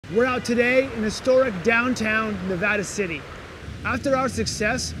We're out today in historic downtown Nevada City. After our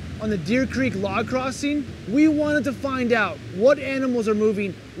success on the Deer Creek log crossing, we wanted to find out what animals are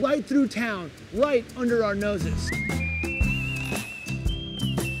moving right through town, right under our noses.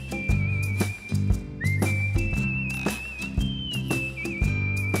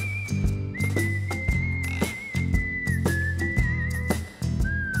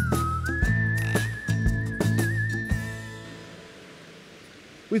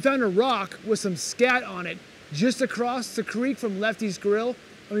 We found a rock with some scat on it just across the creek from Lefty's Grill,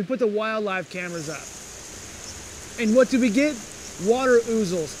 and we put the wildlife cameras up. And what did we get? Water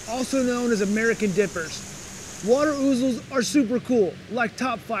ouzels, also known as American dippers. Water ouzels are super cool, like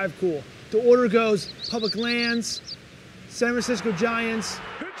top 5 cool. The order goes Public Lands, San Francisco Giants,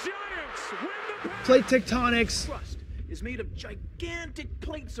 The Giants win the Plate Tectonics, crust is made of gigantic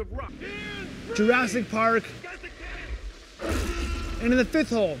plates of rock. Jurassic Park, and in the 5th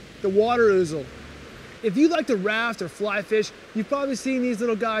hole, the water ouzel. If you like to raft or fly fish, you've probably seen these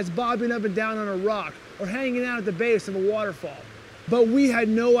little guys bobbing up and down on a rock or hanging out at the base of a waterfall. But we had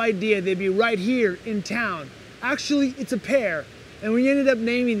no idea they'd be right here in town. Actually, it's a pair, and we ended up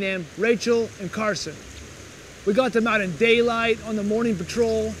naming them Rachel and Carson. We got them out in daylight on the morning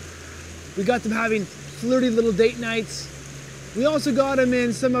patrol. We got them having flirty little date nights. We also got them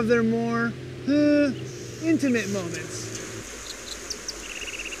in some of their more intimate moments.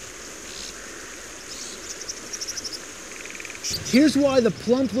 Here's why the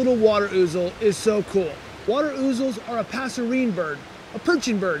plump little water ouzel is so cool. Water ouzels are a passerine bird, a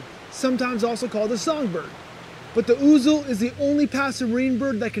perching bird, sometimes also called a songbird. But the ouzel is the only passerine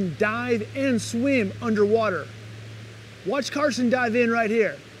bird that can dive and swim underwater. Watch Carson dive in right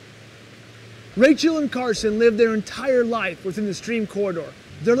here. Rachel and Carson live their entire life within the stream corridor.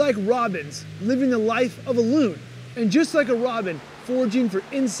 They're like robins, living the life of a loon. And just like a robin, foraging for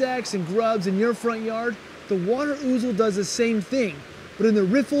insects and grubs in your front yard, the water ouzel does the same thing, but in the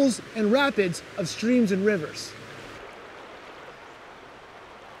riffles and rapids of streams and rivers.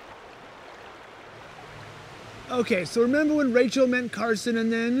 Okay, so remember when Rachel met Carson and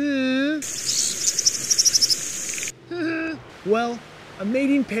then... Well, a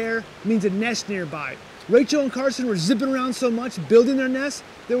mating pair means a nest nearby. Rachel and Carson were zipping around so much building their nest,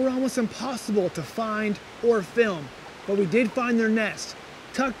 they were almost impossible to find or film. But we did find their nest,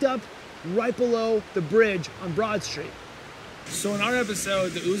 tucked up right below the bridge on Broad Street. So in our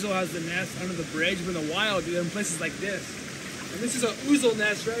episode, the ouzel has the nest under the bridge, but in the wild, they're in places like this. And this is an ouzel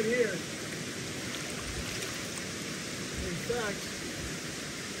nest right here. In fact,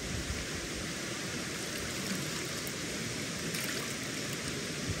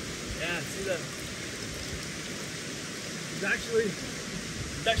 yeah, see that? There's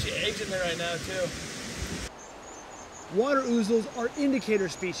actually eggs in there right now too. Water ouzels are indicator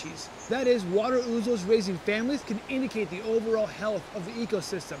species. That is, water ouzels raising families can indicate the overall health of the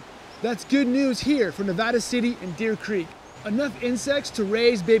ecosystem. That's good news here for Nevada City and Deer Creek. Enough insects to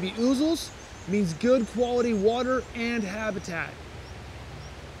raise baby ouzels means good quality water and habitat.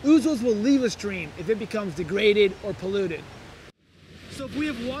 Ouzels will leave a stream if it becomes degraded or polluted. So if we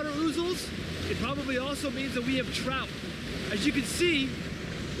have water ouzels, it probably also means that we have trout. As you can see,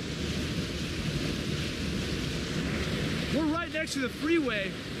 we're right next to the freeway,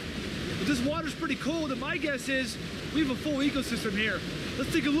 but this water's pretty cold, and my guess is we have a full ecosystem here.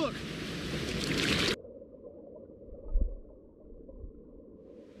 Let's take a look.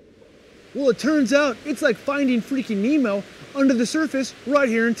 Well, it turns out it's like finding freaking Nemo under the surface right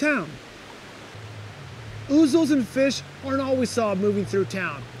here in town. Ouzels and fish aren't all we saw moving through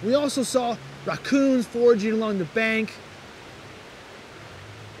town. We also saw raccoons foraging along the bank,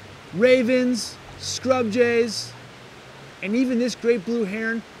 ravens, scrub jays, and even this great blue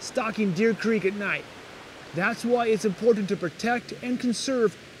heron stalking Deer Creek at night. That's why it's important to protect and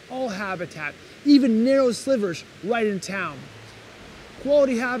conserve all habitat, even narrow slivers right in town.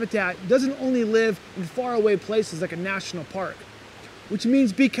 Quality habitat doesn't only live in faraway places like a national park, which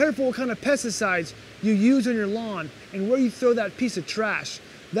means be careful what kind of pesticides you use on your lawn and where you throw that piece of trash.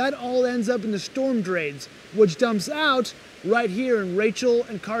 That all ends up in the storm drains, which dumps out right here in Rachel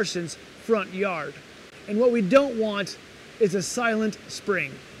and Carson's front yard. And what we don't want is a silent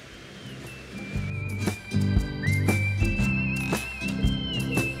spring.